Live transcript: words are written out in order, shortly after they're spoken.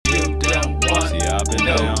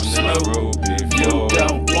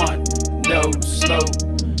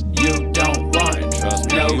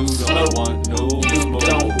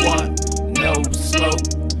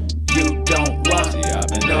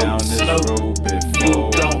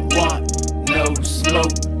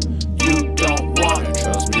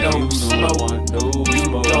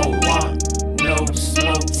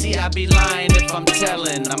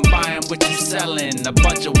yelling. I'm buying what you selling. A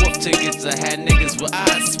bunch of wolf tickets I had niggas with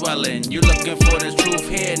eyes swelling. You looking for the truth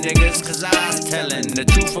here, niggas, cause I was telling the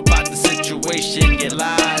truth about the situation. Get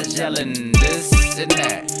lies yelling this and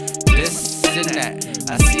that, this and that.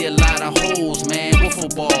 I see a lot of holes, man.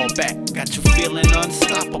 Wiffle ball back. Got you feeling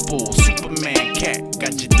unstoppable. Superman cat.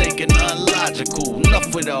 Got you thinking unlogical.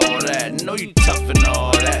 Enough with all that. Know you tough and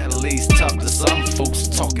all that. At least tough to some folks.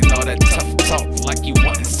 Talking all that tough talk like you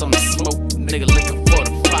wanting some smoke. Nigga looking for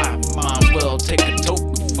the fire. Might as well take a toke.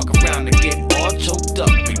 Fuck around and get all choked up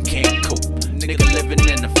and can't cope. Nigga living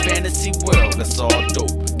in a fantasy world. That's all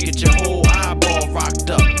dope. Get your whole eyeball rocked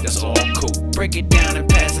up. That's all cool. Break it down and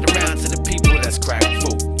pass it around to the people that's crack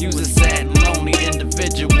folk. You's a sad and lonely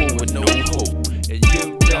individual with no hope. And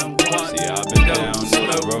you don't want I've been no down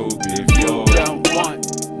smoke. the road You before. don't want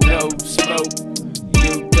no smoke.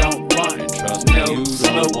 You don't want And trust me, no you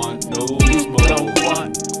smoke. don't want no You smoke. don't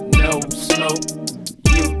want no smoke.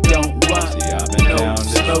 You don't want I've been no down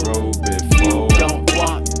this smoke. road You before. don't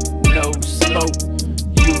want no smoke.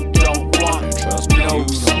 You don't want And trust me, no you don't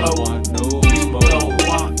smoke. want no You smoke. don't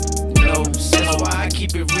want no smoke. That's why I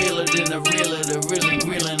keep it realer than the realer. The really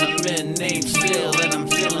reeling them in. Name still, and I'm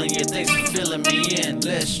feeling you. Thanks for filling me in.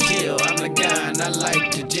 Let's chill. I'm the guy and I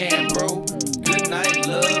like to jam, bro. Good night,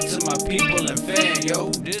 love to my people and fan, yo.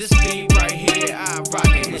 This beat right here, I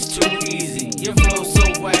rock it. It's too easy. Your flow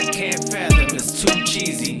so whack, can't fathom. It's too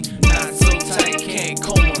cheesy. Not so tight, can't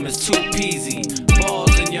comb 'em. It's too peasy.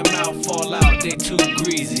 Balls in your mouth fall out, they too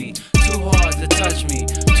greasy. Too hard to touch me.